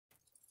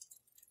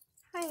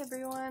Hi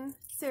everyone,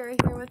 Sarah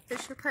here with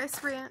Fisher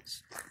Price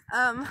Ranch.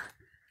 Sorry,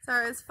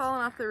 I was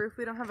falling off the roof.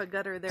 We don't have a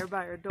gutter there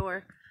by our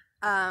door.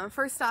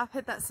 First off,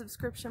 hit that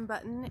subscription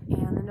button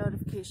and the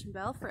notification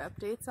bell for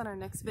updates on our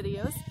next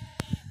videos.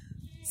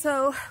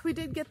 So we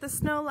did get the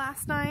snow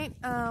last night.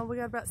 We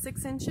got about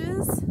 6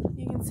 inches.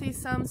 You can see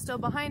some still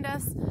behind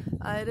us.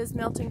 It is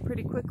melting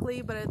pretty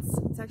quickly, but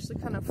it's actually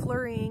kind of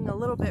flurrying a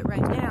little bit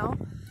right now.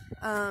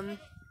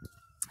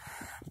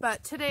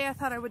 But today I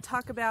thought I would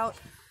talk about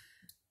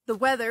the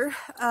weather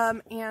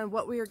and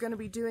what we are going to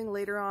be doing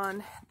later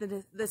on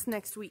this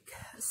next week.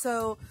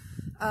 So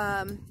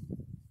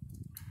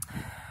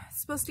it's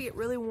supposed to get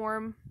really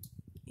warm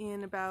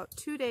in about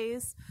 2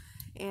 days,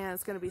 and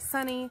it's going to be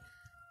sunny.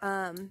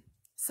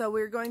 So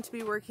we're going to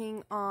be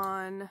working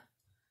on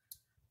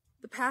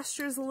the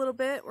pastures a little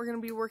bit. We're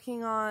going to be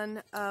working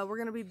on, we're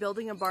going to be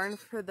building a barn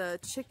for the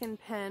chicken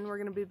pen. We're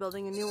going to be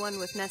building a new one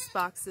with nest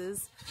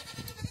boxes.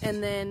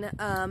 And then,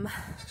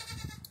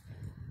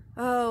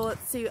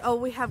 let's see. Oh,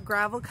 we have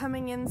gravel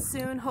coming in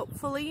soon,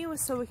 hopefully,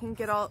 so we can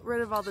get rid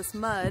of all this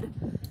mud.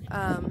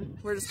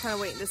 We're just kind of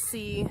waiting to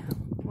see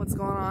what's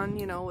going on,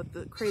 you know, with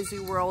the crazy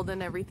world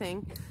and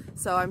everything.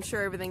 So I'm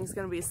sure everything's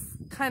going to be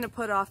kind of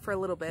put off for a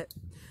little bit.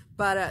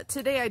 But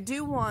today I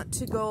do want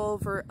to go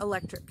over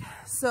electric.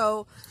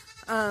 So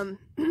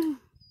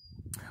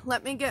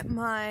let me get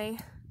my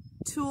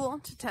tool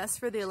to test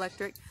for the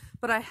electric.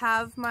 But I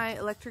have my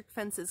electric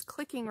fences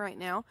clicking right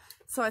now.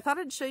 So I thought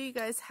I'd show you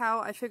guys how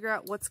I figure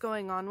out what's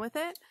going on with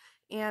it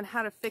and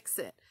how to fix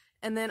it.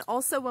 And then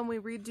also when we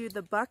redo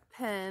the buck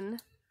pen,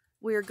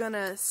 we're going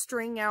to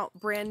string out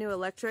brand new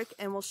electric,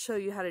 and we'll show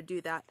you how to do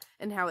that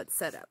and how it's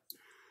set up.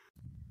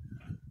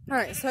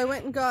 Alright, so I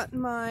went and got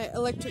my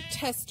electric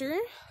tester.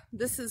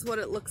 This is what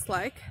it looks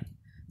like.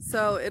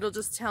 So it'll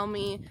just tell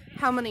me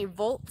how many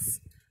volts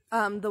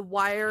the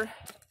wire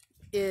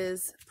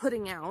is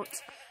putting out.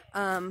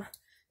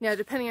 Now,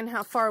 depending on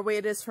how far away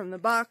it is from the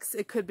box,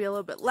 it could be a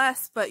little bit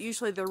less, but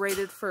usually they're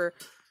rated for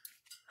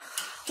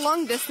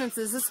long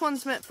distances. This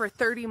one's meant for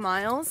 30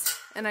 miles,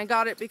 and I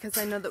got it because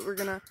I know that we're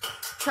going to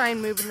try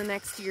and move in the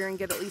next year and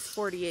get at least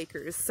 40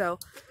 acres, so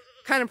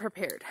kind of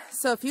prepared.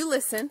 So if you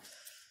listen,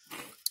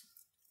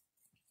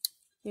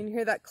 you can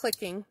hear that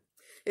clicking.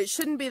 It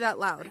shouldn't be that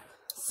loud.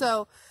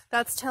 So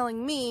that's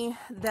telling me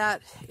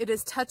that it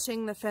is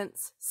touching the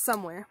fence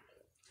somewhere.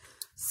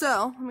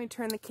 So let me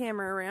turn the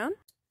camera around.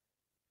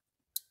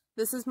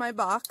 This is my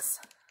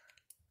box,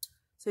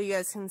 so you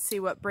guys can see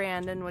what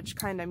brand and which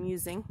kind I'm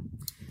using.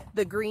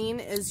 The green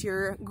is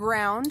your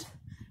ground,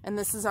 and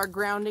this is our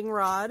grounding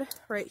rod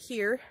right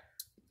here.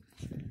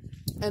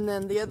 And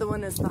then the other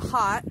one is the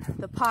hot,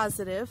 the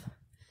positive,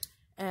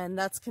 and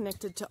that's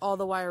connected to all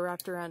the wire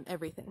wrapped around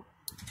everything.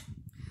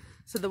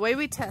 So the way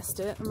we test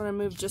it, I'm going to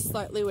move just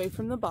slightly away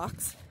from the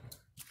box,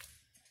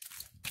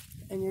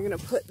 and you're going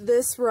to put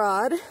this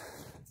rod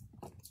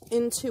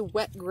into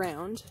wet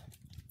ground.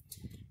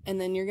 And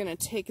then you're going to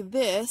take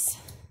this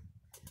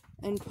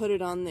and put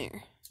it on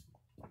there.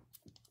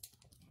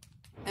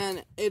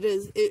 And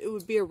it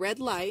would be a red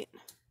light,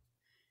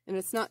 and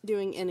it's not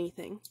doing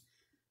anything.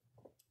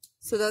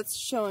 So that's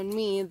showing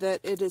me that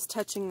it is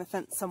touching the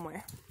fence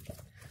somewhere.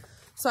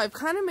 So I've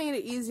kind of made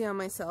it easy on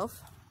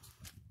myself,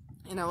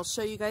 and I will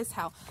show you guys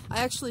how.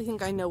 I actually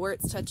think I know where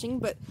it's touching,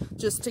 but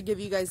just to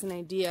give you guys an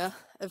idea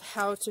of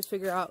how to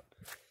figure out.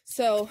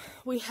 So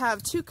we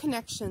have 2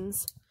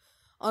 connections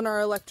on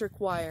our electric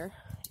wire.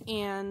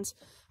 And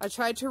I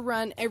tried to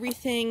run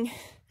everything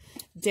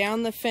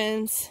down the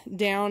fence,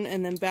 down,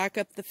 and then back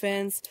up the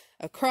fence,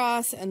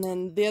 across, and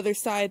then the other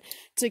side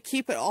to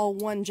keep it all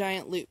one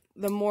giant loop.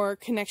 The more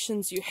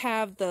connections you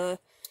have, the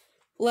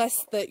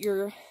less that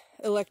your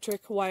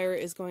electric wire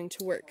is going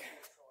to work.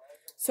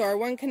 So our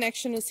one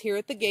connection is here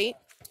at the gate,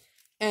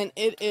 and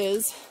it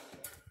is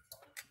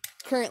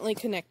currently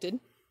connected.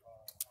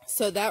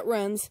 So that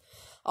runs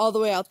all the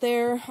way out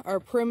there,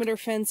 our perimeter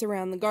fence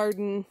around the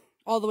garden,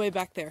 all the way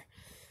back there.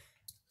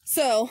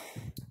 So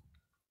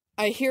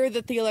I hear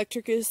that the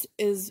electric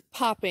is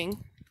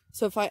popping.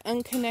 So if I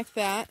unconnect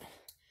that,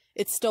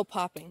 it's still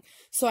popping.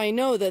 So I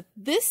know that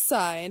this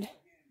side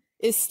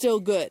is still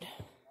good.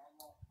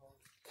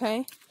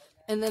 Okay?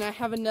 And then I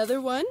have another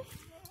one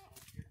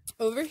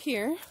over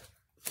here.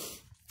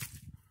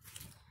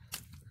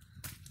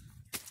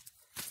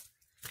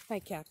 Hi,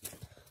 Captain.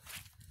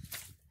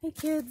 Hey,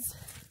 kids.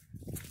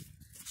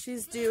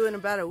 She's due in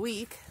about a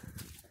week.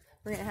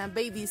 We're going to have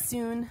babies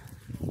soon.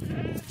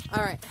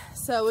 Alright,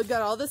 so we've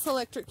got all this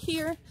electric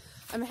here.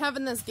 I'm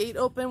having this gate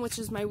open, which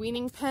is my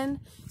weaning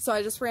pen, so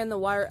I just ran the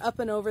wire up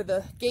and over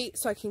the gate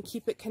so I can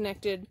keep it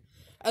connected.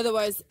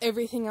 Otherwise,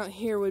 everything out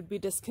here would be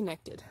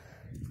disconnected.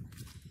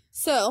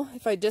 So,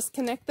 if I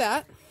disconnect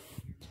that,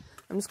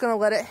 I'm just going to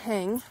let it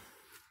hang.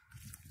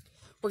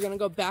 We're going to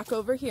go back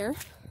over here.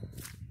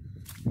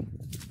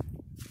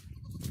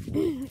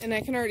 And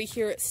I can already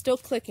hear it still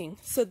clicking.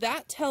 So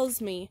that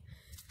tells me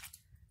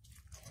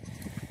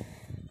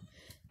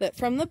that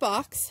from the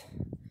box,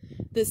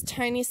 this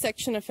tiny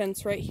section of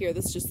fence right here,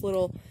 this just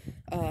little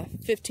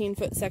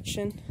 15-foot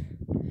section,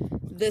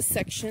 this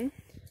section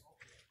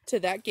to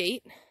that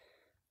gate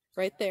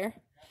right there,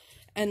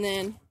 and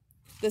then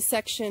the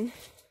section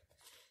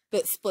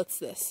that splits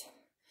this.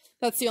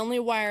 That's the only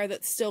wire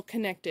that's still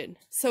connected.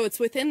 So it's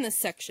within this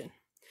section.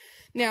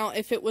 Now,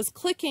 if it was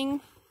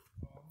clicking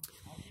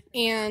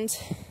and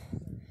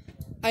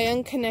I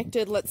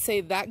unconnected, let's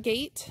say, that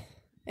gate,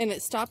 and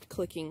it stopped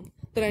clicking,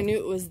 then I knew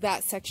it was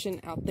that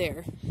section out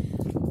there.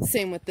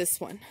 Same with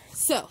this one.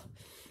 So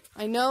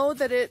I know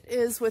that it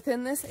is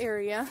within this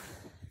area,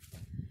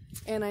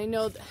 and I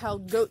know how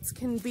goats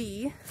can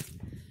be,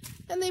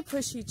 and they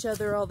push each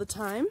other all the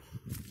time.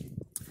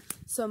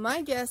 So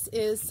my guess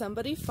is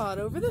somebody fought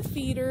over the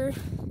feeder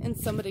and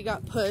somebody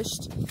got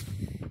pushed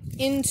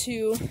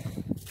into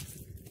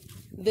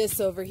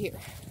this over here.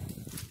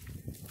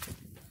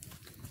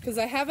 Because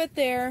I have it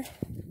there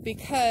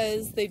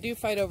because they do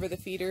fight over the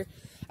feeder.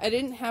 I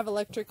didn't have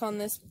electric on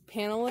this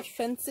panel of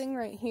fencing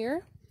right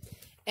here,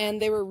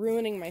 and they were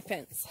ruining my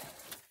fence.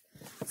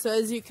 So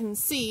as you can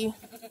see,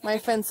 my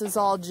fence is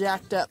all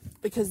jacked up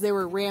because they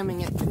were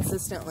ramming it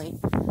consistently,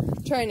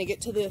 trying to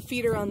get to the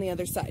feeder on the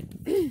other side.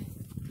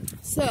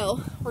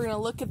 So we're going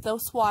to look at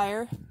this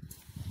wire,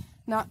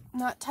 not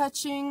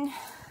touching,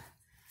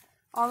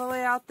 all the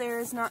way out there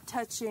is not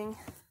touching,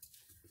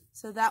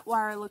 so that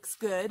wire looks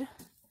good.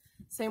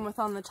 Same with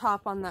on the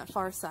top on that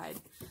far side.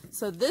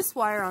 So this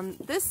wire on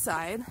this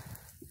side,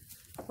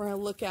 we're going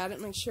to look at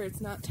it, make sure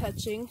it's not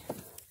touching,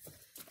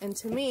 and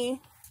to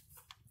me,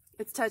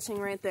 it's touching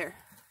right there.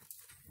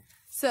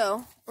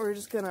 So we're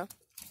just going to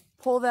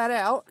pull that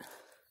out.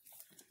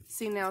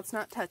 See, now it's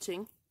not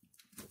touching.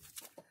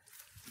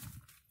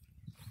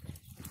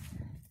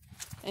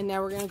 And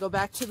now we're going to go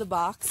back to the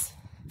box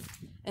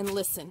and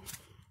listen.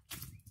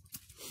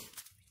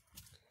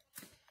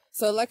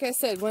 So like I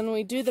said, when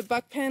we do the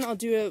buck pen, I'll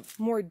do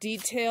a more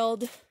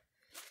detailed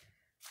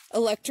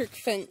electric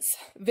fence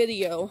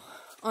video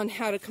on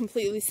how to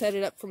completely set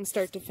it up from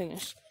start to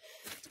finish.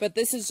 But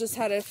this is just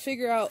how to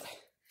figure out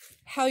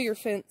how your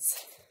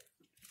fence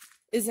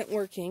isn't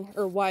working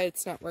or why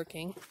it's not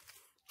working.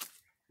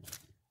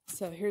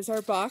 So here's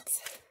our box.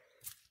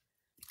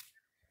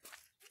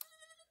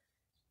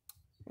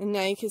 And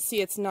now you can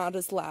see it's not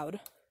as loud.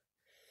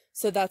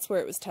 So that's where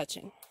it was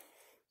touching.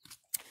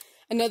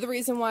 Another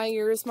reason why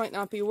yours might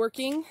not be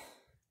working,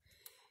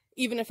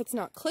 even if it's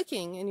not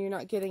clicking and you're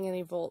not getting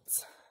any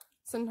volts,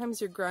 sometimes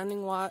your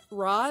grounding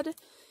rod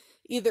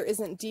either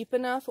isn't deep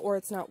enough or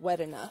it's not wet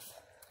enough.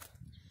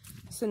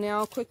 So now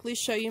I'll quickly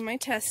show you my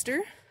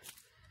tester.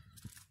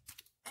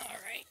 All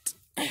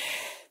right.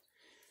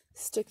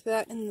 Stick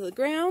that in the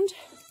ground.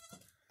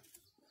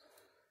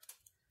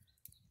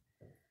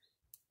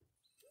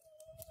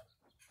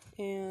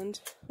 And,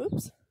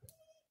 whoops.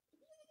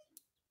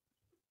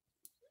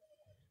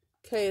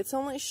 Okay, it's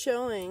only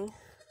showing,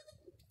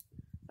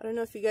 I don't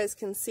know if you guys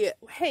can see it.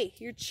 Hey,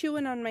 you're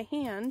chewing on my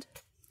hand.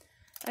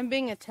 I'm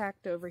being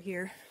attacked over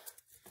here.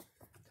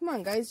 Come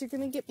on, guys, you're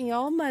going to get me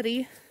all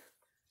muddy.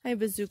 Hi,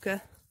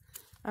 Bazooka.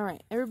 All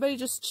right, everybody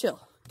just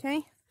chill,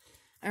 okay?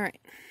 All right.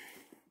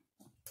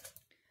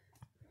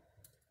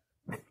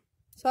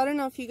 So I don't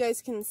know if you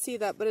guys can see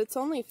that, but it's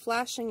only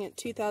flashing at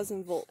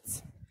 2,000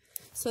 volts.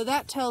 So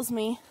that tells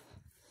me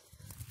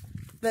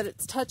that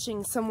it's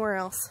touching somewhere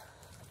else.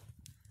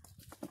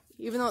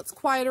 Even though it's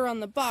quieter on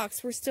the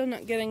box, we're still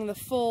not getting the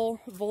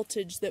full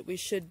voltage that we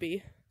should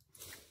be.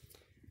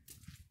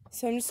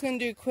 So I'm just going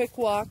to do a quick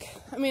walk.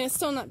 I mean, it's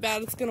still not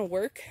bad. It's going to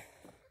work.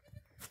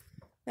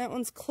 That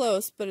one's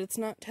close, but it's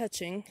not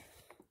touching.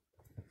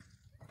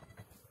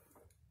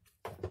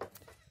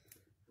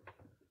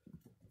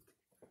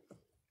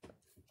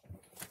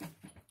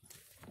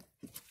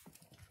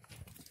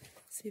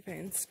 See if I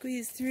can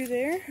squeeze through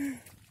there.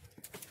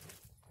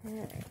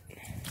 Alright.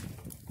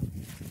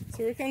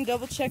 So we're going to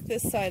double check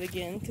this side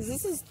again, because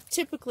this is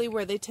typically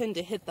where they tend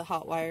to hit the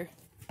hot wire.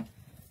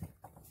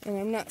 And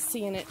I'm not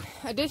seeing it.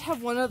 I did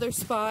have one other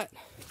spot.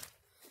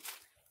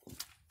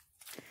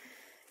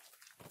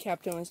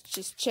 Captain was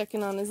just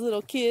checking on his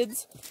little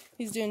kids.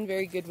 He's doing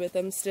very good with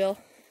them still.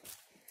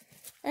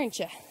 Aren't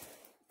ya?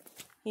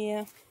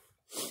 Yeah.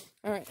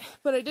 Alright.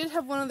 But I did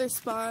have one other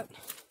spot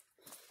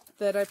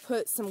that I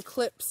put some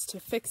clips to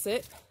fix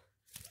it.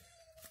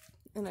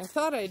 And I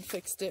thought I'd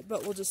fixed it,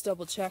 but we'll just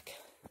double check.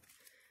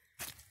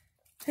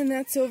 And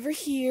that's over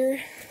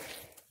here.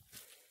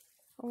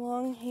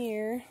 Along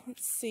here.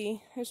 Let's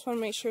see. I just want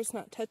to make sure it's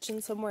not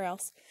touching somewhere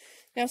else.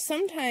 Now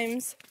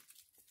sometimes,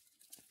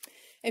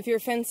 if your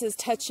fence is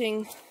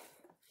touching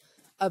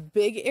a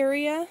big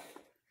area,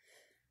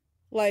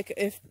 like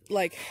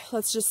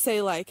let's just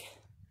say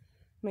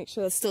make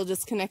sure that's still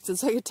disconnected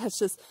so I can touch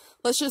this.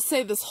 Let's just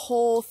say this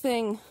whole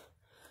thing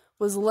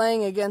was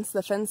laying against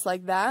the fence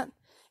like that.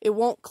 It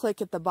won't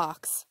click at the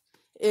box.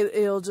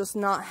 It'll just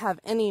not have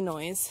any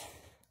noise.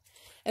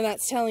 And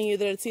that's telling you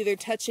that it's either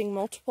touching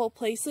multiple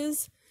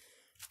places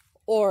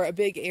or a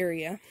big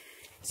area.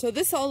 So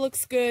this all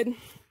looks good.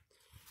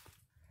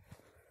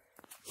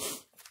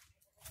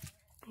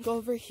 Go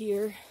over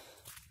here.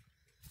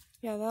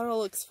 Yeah, that all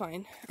looks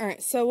fine.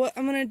 Alright, so what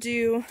I'm going to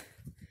do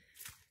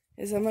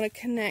is I'm going to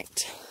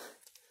connect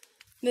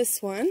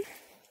this one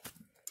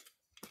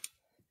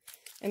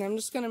And I'm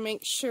just going to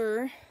make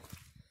sure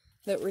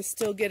that we're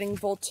still getting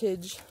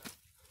voltage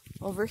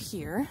over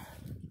here.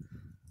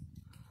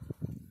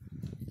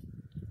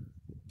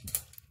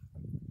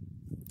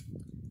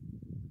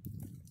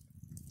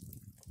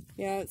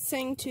 Yeah, it's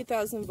saying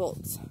 2,000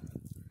 volts.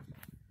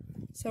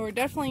 So we're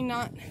definitely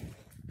not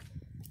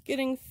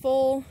getting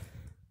full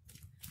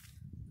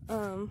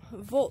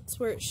volts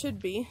where it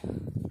should be.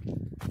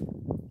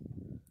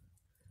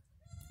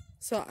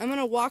 So I'm going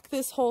to walk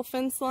this whole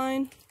fence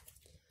line.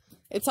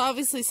 It's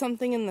obviously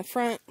something in the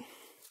front,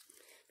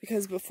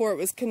 because before it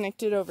was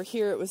connected over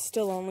here, it was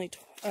still only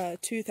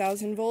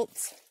 2,000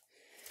 volts.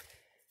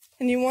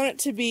 And you want it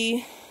to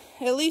be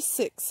at least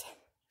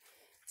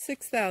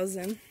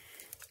 6,000.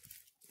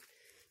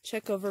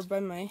 Check over by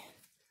my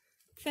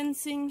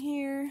fencing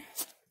here.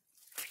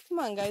 Come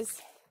on,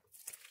 guys.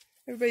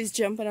 Everybody's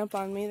jumping up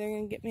on me. They're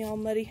going to get me all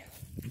muddy.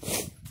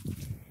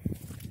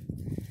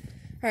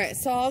 Alright,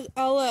 so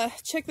I'll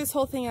check this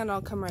whole thing out and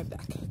I'll come right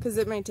back, because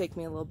it might take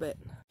me a little bit.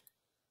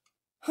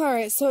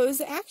 Alright, so it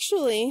was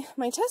actually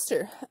my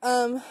tester.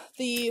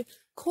 The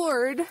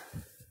cord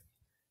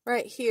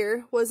right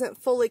here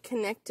wasn't fully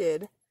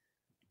connected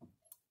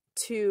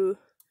to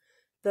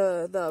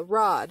the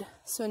rod.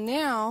 So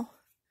now,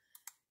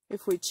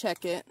 if we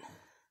check it,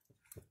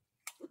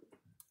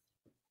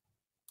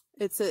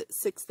 it's at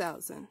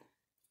 6,000.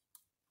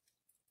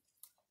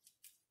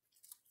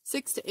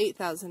 6,000 to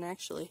 8,000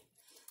 actually.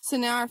 So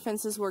now our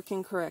fence is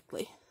working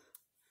correctly.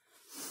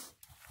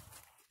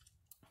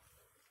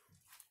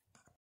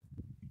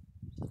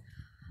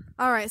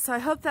 Alright, so I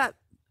hope that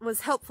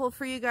was helpful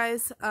for you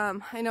guys.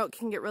 I know it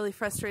can get really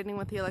frustrating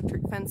with the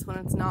electric fence when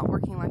it's not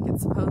working like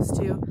it's supposed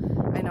to.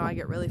 I know I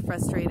get really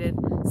frustrated.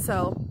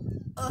 So,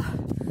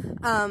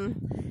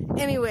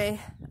 anyway,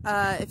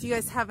 if you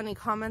guys have any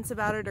comments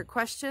about it or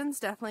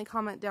questions, definitely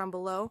comment down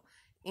below.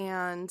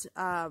 And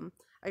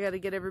I got to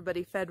get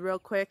everybody fed real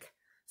quick.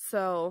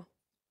 So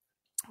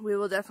we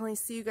will definitely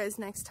see you guys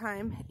next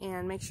time,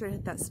 and make sure to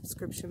hit that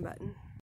subscription button.